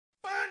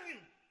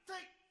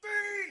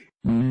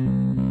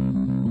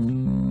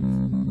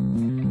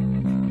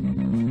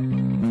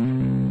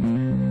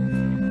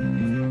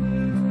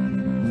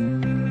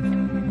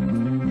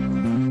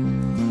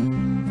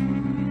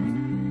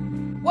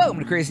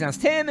Crazy Sounds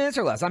 10 minutes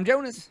or less. I'm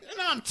Jonas.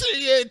 And I'm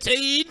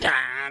TNT.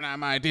 And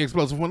I'm the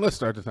explosive one. Let's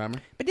start the timer.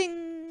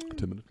 Ba-ding.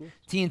 10 minutes left.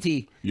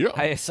 TNT. Yeah.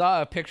 I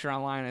saw a picture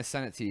online. I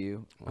sent it to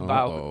you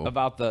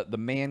about the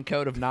man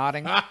code of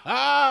nodding.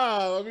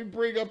 Let me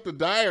bring up the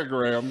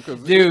diagram because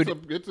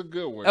it's a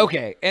good one.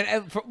 Okay,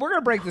 and we're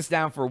gonna break this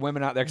down for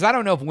women out there because I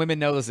don't know if women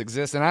know this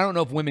exists, and I don't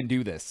know if women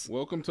do this.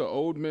 Welcome to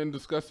old men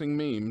discussing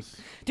memes.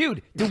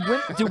 Dude, do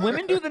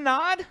women do the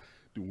nod?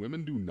 Do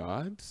women do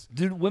nods?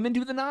 Do women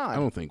do the nod? I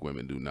don't think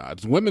women do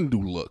nods. Women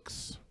do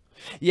looks.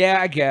 Yeah,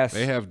 I guess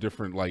they have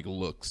different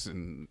looks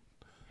and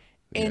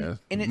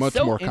it's much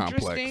so more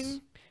interesting complex.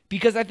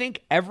 Because I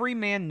think every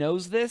man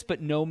knows this, but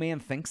no man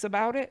thinks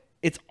about it.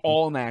 It's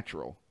all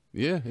natural.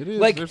 Yeah, it is.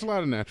 There's a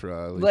lot of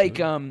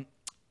naturality.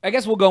 I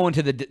guess we'll go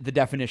into the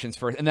definitions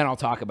first, and then I'll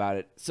talk about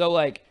it.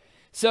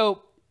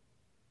 So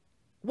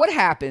what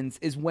happens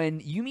is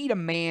when you meet a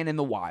man in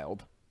the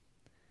wild,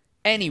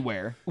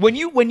 anywhere, when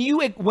you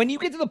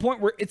get to the point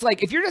where it's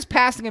like if you're just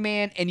passing a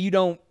man and you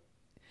don't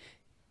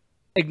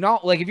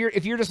acknowledge,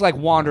 if you're just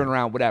wandering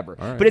around, whatever.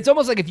 Right. But it's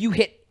almost like if you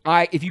get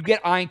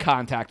eye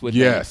contact with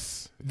them,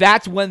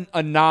 that's when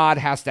a nod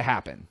has to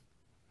happen.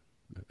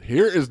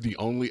 Here is the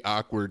only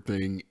awkward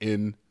thing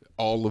in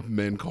all of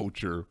men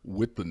culture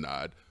with the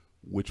nod.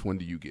 Which one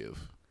do you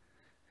give?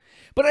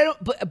 But I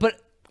don't.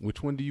 But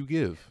which one do you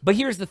give? But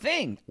here's the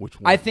thing.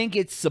 Which one? I think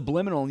it's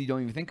subliminal, and you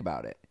don't even think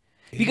about it.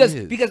 Because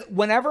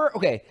whenever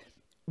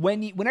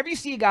you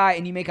see a guy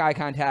and you make eye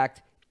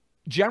contact,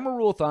 general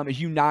rule of thumb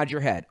is you nod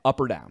your head up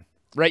or down.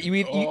 Right? You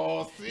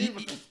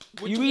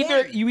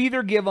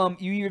either give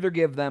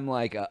them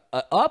like a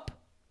up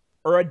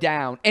or a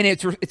down, and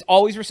it's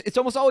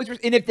almost always,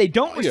 and if they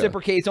don't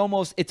reciprocate, it's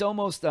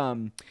almost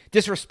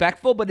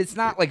disrespectful, but it's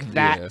not like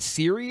that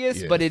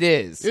serious, but it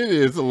is. It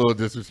is a little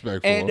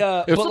disrespectful. And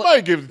if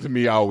somebody gives it to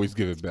me, I always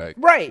give it back.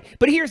 Right,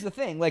 but here's the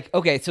thing,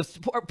 so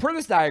per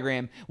this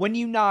diagram, when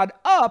you nod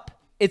up,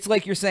 it's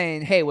like you're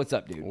saying, "Hey, what's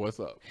up, dude? What's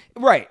up?"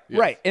 Right, yes.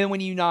 Right. And when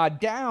you nod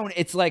down,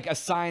 it's like a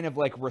sign of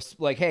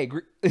 "Hey."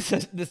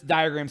 This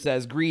diagram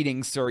says,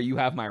 "Greetings, sir. You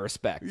have my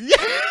respect." Yeah,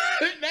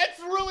 that's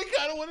really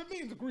kind of what it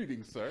means.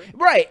 Greetings, sir.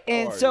 Right,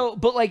 and so,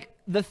 but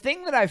the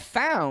thing that I've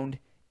found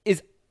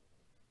is,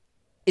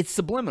 it's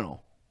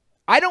subliminal.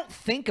 I don't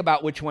think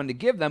about which one to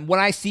give them. When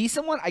I see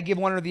someone, I give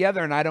one or the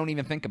other, and I don't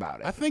even think about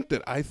it.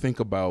 I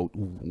think about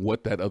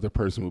what that other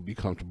person would be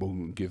comfortable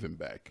giving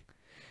back.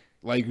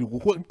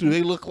 What do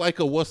they look like?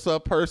 A what's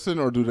up person,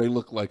 or do they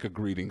look like a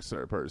greeting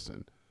sir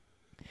person?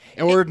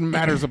 Or it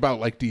matters about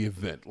the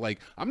event.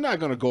 I'm not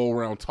gonna go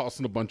around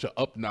tossing a bunch of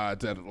up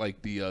nods at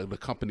the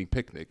company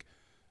picnic.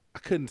 I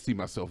couldn't see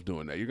myself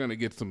doing that. You're gonna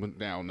get some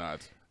down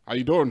nods. How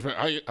you doing?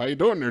 How you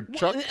doing there,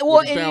 Chuck?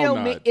 Well,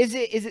 and is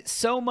it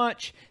so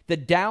much the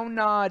down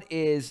nod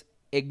is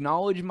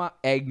acknowledge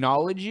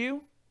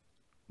you,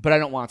 but I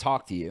don't want to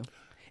talk to you,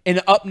 and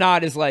the up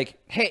nod is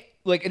hey.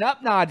 An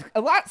up nod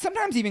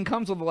sometimes even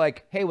comes with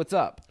hey, what's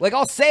up?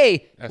 I'll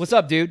say, what's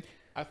up, dude?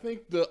 I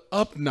think the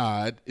up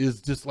nod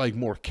is just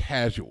more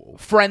casual.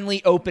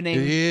 Friendly opening.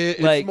 Yeah,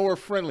 it's more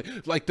friendly.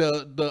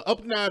 The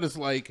up nod is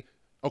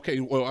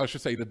okay, well, I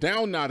should say the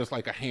down nod is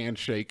like a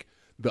handshake.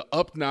 The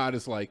up nod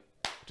is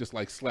just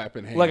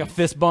slapping hands. Like a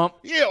fist bump?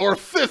 Yeah, or a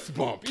fist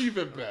bump,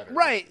 even better.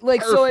 Right.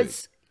 So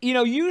it's,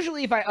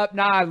 usually if I up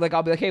nod,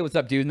 I'll be hey, what's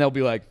up, dude? And they'll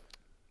be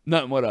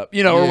nothing, what up,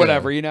 or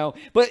whatever,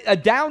 But a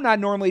down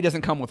nod normally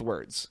doesn't come with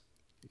words.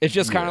 It's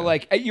just kind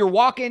of you're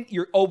walking,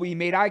 we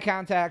made eye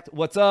contact,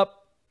 what's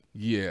up?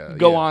 Yeah.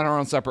 Go on our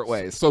own separate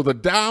ways. So the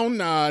down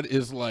nod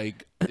is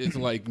it's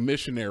like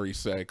missionary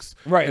sex.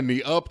 Right. And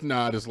the up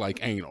nod is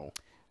anal.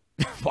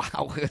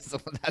 Wow.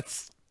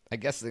 That's, I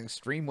guess, an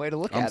extreme way to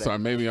look at it. I'm sorry,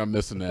 maybe I'm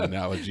missing that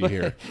analogy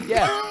here.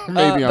 Yeah.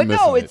 Maybe I'm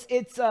missing it.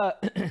 It's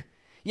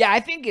yeah,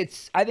 I think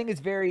it's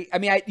very,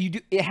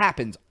 it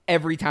happens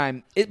every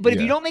time. But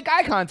if you don't make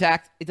eye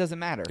contact, it doesn't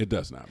matter. It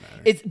does not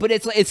matter.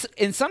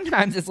 And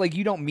sometimes it's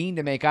you don't mean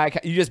to make eye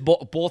contact. You just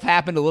both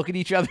happen to look at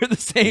each other at the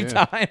same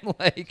time.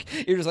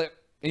 You're just and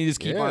you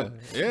just keep on.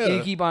 Yeah. And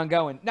you keep on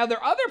going. Now, the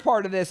other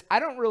part of this,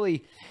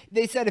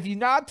 they said if you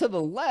nod to the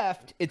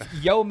left, it's,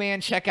 yo,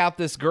 man, check out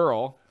this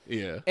girl.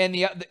 Yeah. And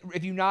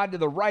if you nod to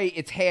the right,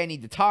 it's, hey, I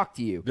need to talk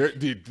to you.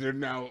 They're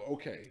now,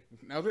 okay.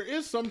 Now, there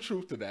is some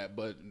truth to that,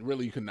 but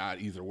really you can nod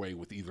either way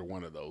with either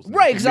one of those.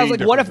 Right, because I was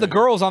what if the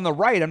girl's on the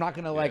right? I'm not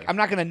going to I'm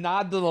not going to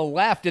nod to the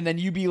left and then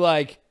you be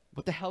what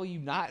the hell are you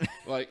not?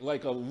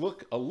 like a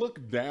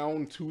look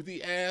down to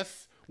the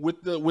ass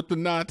with the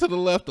nod to the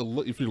left.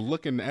 If you're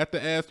looking at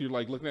the ass, you're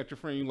looking at your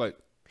friend, you're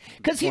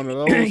because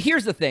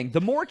here's the thing.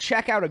 The more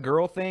check out a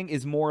girl thing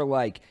is more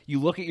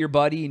you look at your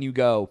buddy and you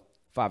go,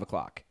 5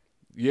 o'clock.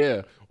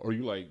 Yeah, or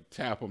you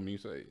tap them and you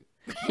say,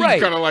 Right.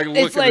 You kind of like look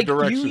it's in like the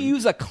direction. you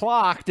use a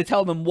clock to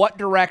tell them what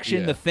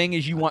direction Yeah. the thing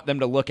is you want them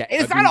to look at.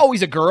 And it's not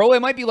always a girl. It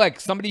might be like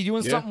somebody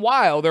doing something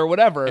wild or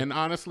whatever. And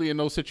honestly, in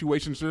those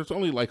situations, there's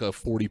only like a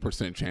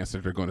 40% chance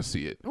that they're going to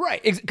see it.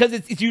 Right, because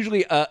it's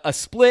usually a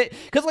split.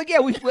 Because like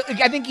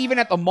I think even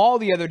at the mall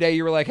the other day,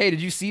 you were like, "Hey,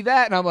 did you see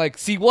that?" And I'm like,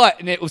 "See what?"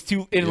 And it was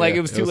too like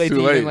it was too late to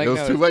even like it was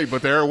notice. too late,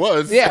 but there it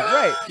was. Yeah,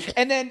 right.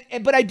 And then,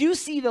 but I do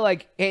see the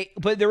like, hey,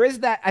 but there is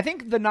that. I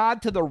think the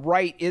nod to the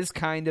right is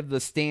kind of the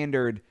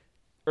standard.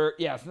 Or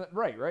yeah,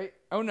 right.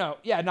 Oh no,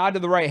 yeah, nod to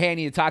the right. Hey, I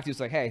need to talk to you. It's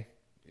like, hey,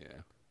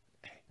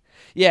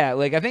 yeah.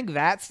 Like I think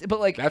that's, but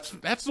like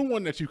that's the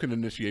one that you can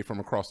initiate from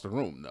across the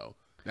room, though.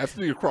 That's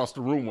the across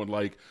the room one.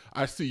 Like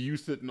I see you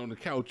sitting on the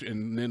couch,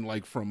 and then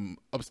like from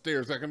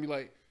upstairs, I can be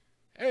like,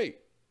 hey.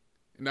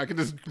 And I can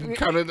just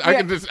kind of,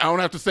 I don't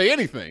have to say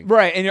anything.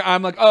 Right. And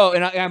I'm like, oh,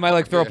 and I might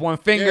like throw up one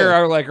finger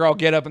or I'll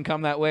get up and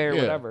come that way or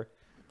whatever.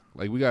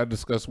 Like, we got to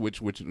discuss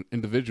which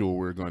individual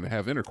we're going to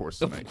have intercourse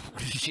tonight.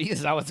 Jeez,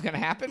 is that what's going to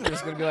happen? We're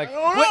just going to be like,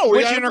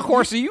 which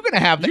intercourse are you going to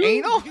have? The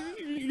anal?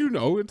 You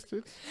know, it's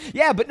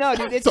yeah, but no,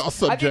 dude, it's all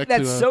subject I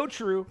think that's so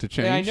true. To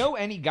change. And I know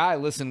any guy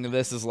listening to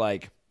this is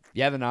like,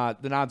 yeah, the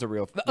nods are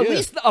real. At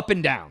least the up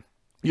and down.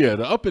 Yeah,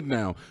 the up and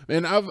down.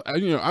 And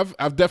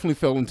I've definitely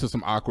fell into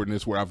some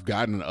awkwardness where I've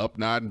gotten an up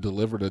nod and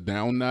delivered a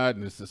down nod,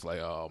 and it's just like,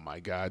 oh my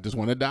God, I just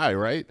want to die,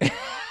 right?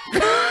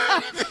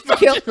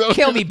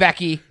 Kill me,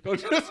 Becky. I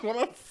just want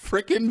to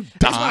freaking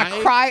die. I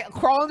just want to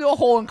crawl into a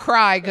hole and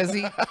cry because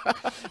he.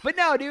 But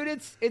no, dude,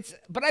 it's.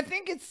 But I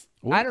think it's.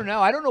 Ooh. I don't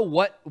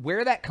know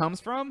where that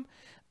comes from.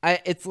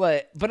 It's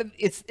like, but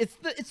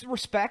it's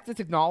respect,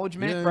 it's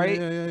acknowledgement, right?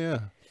 Yeah.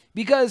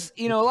 Because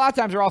a lot of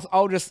times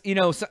I'll just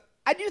So,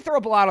 I do throw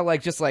up a lot of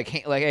like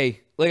hey,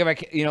 like if I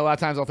a lot of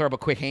times I'll throw up a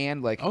quick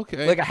hand, like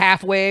like a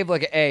half wave,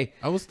 like a hey.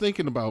 I was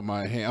thinking about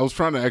my hand. I was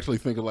trying to actually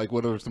think of like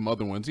what are some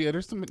other ones. Yeah,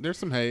 there's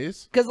some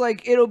haze. Because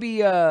like it'll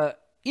be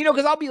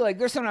because I'll be like,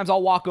 there's sometimes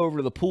I'll walk over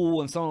to the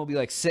pool and someone will be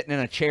like sitting in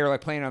a chair,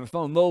 like playing on the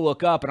phone. They'll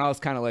look up and I'll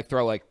just kind of like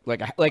throw like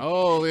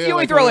oh yeah, you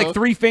only throw like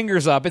 3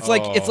 fingers up. It's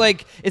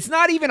like it's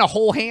not even a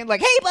whole hand.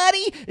 Like, hey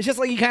buddy, it's just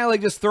like you kind of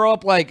like just throw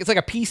up like it's like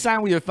a peace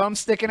sign with your thumb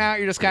sticking out.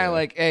 You're just kind of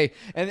like hey,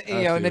 and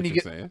and then you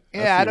get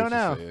I don't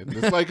know.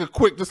 Just like a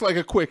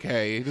quick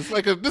hey,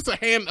 just a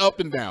hand up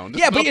and down.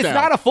 Yeah, but it's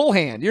not a full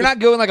hand. You're not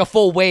going like a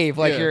full wave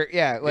like you're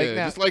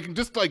just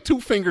like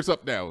 2 fingers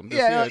up down.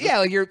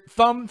 Like your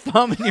thumb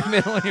in your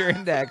middle and your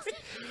index.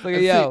 Like,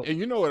 and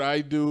you know what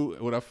I do?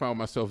 What I found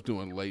myself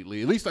doing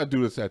lately? At least I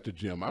do this at the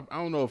gym. I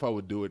don't know if I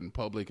would do it in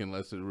public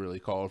unless it really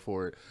called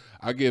for it.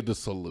 I give the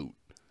salute.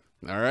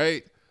 All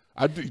right,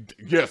 I do.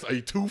 Yes,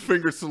 a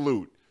 2-finger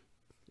salute.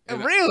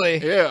 And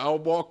really? I'll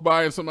walk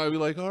by and somebody will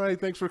be like, "All right,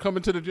 thanks for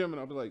coming to the gym," and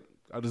I'll be like,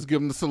 I'll just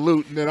give them the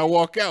salute and then I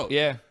walk out.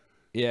 Yeah.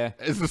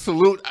 Is the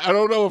salute? I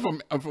don't know if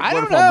I'm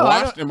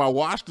washed. Am I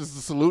washed? Is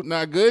the salute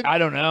not good? I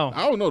don't know.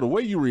 I don't know the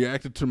way you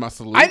reacted to my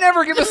salute. I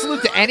never give a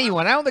salute to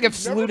anyone. I don't think I've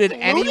saluted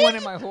anyone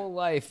in my whole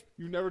life.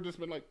 You've never just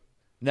been like,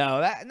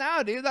 no,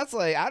 dude. That's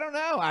like I don't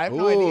know. I have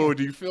no idea. Oh,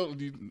 do you feel?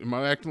 Am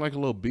I acting like a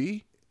little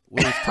bee?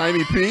 With his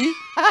tiny pee?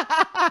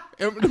 I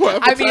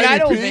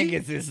don't think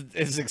it's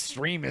as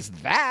extreme as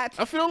that.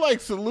 I feel like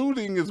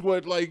saluting is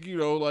what, like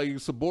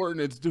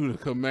subordinates do to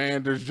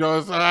commanders.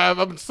 Just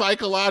I'm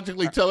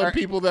psychologically telling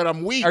people that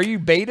I'm weak. Are you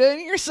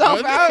betaing yourself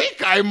out? I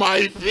think I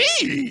might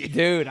be.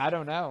 Dude, I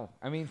don't know.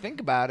 I mean, think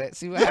about it.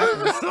 See what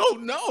happens. I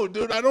don't know,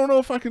 dude. I don't know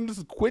if I can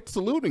just quit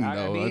saluting, though.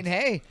 I mean,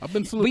 hey. I've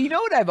been saluting. But you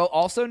know what I've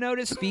also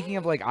noticed, speaking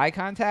of, like, eye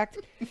contact?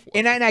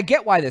 And I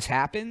get why this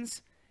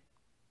happens,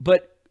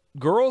 but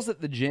girls at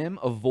the gym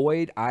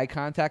avoid eye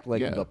contact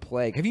like the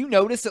plague. Have you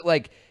noticed that,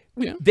 like,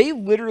 they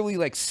literally,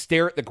 like,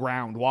 stare at the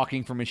ground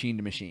walking from machine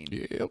to machine?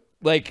 Yep.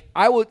 Like,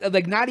 I would,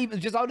 like, not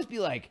even, I'll just be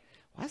like,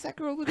 why is that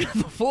girl looking at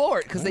the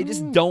floor? Because they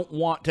just don't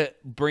want to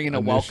bring in a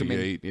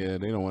welcoming. Yeah,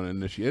 they don't want to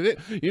initiate it.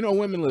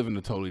 Women live in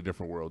a totally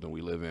different world than we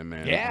live in,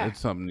 man. Yeah. It's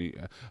something.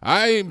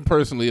 I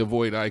personally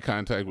avoid eye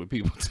contact with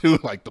people, too,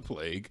 like the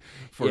plague,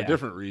 for a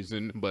different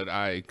reason. But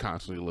I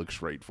constantly look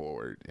straight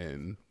forward.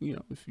 And,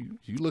 if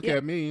you look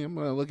at me, I'm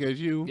going to look at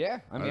you.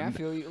 Yeah, I mean, I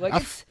feel you. Like, I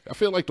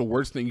feel like the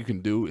worst thing you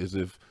can do is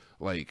if,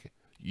 like,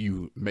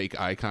 you make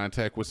eye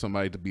contact with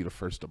somebody to be the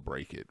first to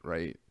break it,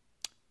 right?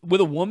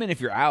 With a woman,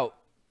 if you're out.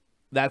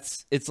 Have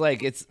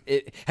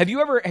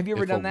you ever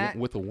done that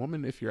with a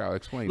woman? If you're out,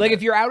 explain. Like that.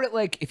 if you're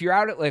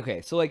out at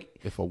okay, so like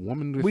if a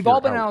woman, we've all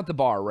been out at the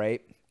bar,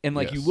 right? And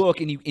like you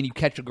look and you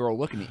catch a girl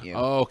looking at you.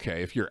 Oh,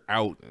 okay, if you're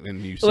out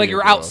and you see like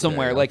you're out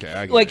somewhere,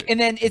 and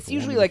then it's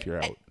usually like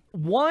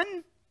one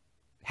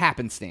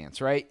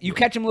happenstance, right? You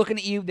catch them looking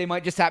at you, they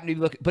might just happen to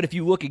be looking, but if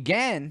you look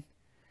again,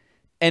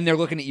 and they're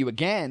looking at you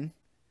again.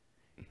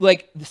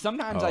 Like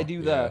sometimes I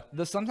do the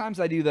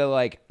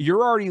like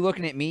you're already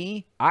looking at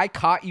me. I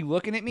caught you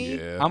looking at me.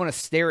 Yeah. I'm gonna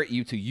stare at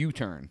you till you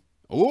turn.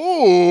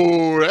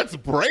 Oh, that's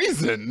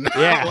brazen.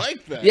 Yeah. I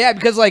like that. Yeah,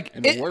 because like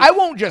I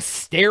won't just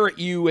stare at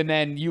you and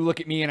then you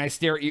look at me and I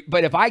stare at you.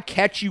 But if I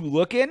catch you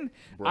looking,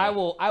 I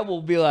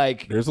will be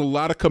like. There's a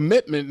lot of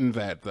commitment in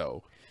that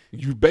though.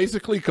 You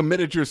basically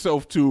committed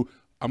yourself to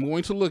I'm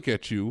going to look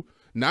at you.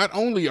 not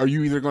only are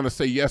you either going to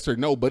say yes or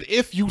no, but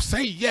if you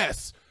say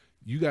yes,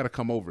 you got to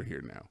come over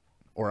here now,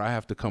 or I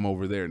have to come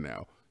over there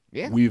now.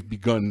 Yeah. We've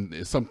begun,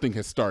 something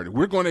has started.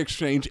 We're going to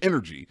exchange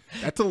energy.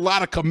 That's a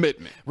lot of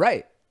commitment.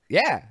 Right.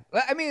 Yeah.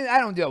 I mean, I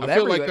don't do it with I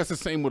feel everybody. like that's the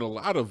same with a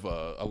lot of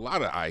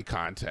eye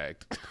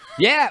contact.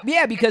 Yeah,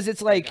 because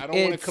it's like I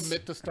don't want to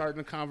commit to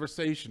starting a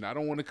conversation. I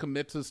don't want to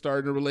commit to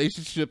starting a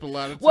relationship a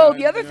lot of times. Well,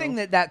 the other thing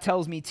that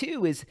tells me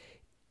too is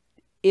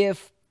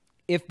if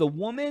the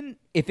woman,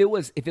 if it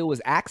was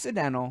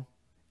accidental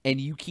and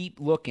you keep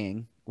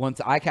looking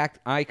once eye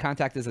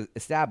contact is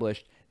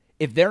established,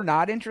 if they're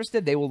not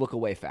interested, they will look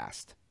away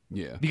fast.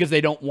 Yeah. Because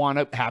they don't want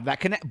to have that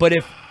connect. But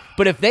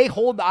if they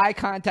hold the eye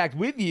contact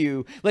with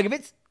you, like if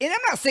it's, and I'm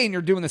not saying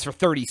you're doing this for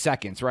 30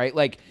 seconds, right?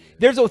 Like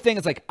there's a thing,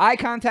 it's like eye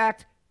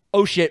contact,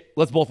 oh shit,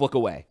 let's both look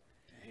away.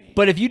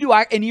 But if you do,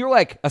 and you're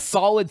like a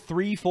solid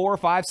 3, 4,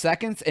 5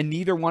 seconds and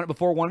neither one,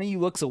 before one of you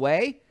looks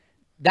away,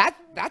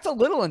 that's a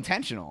little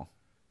intentional.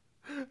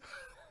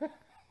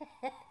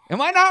 Am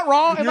I not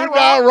wrong? You're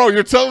not wrong.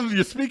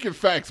 You're speaking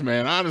facts,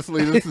 man.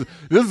 Honestly, this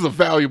is a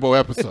valuable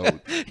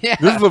episode. Yeah.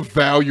 This is a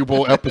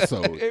valuable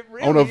episode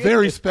really on a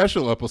very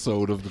special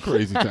episode of the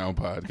Crazy Town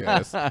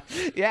podcast.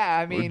 Yeah,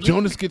 I mean,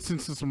 Jonas gets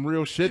into some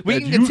real shit we that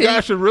can you continue-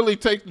 guys should really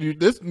take.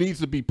 This needs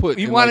to be put.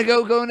 you want to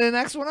go into the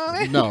next one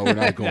on it? No, we're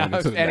not going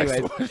into the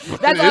anyways, next one.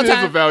 that's all It is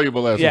time. a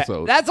valuable Yeah,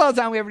 episode. that's all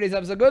the time we have for today's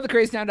episode. Go to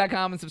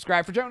thecrazytown.com and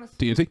subscribe for Jonas.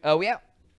 TNT. Oh, yeah.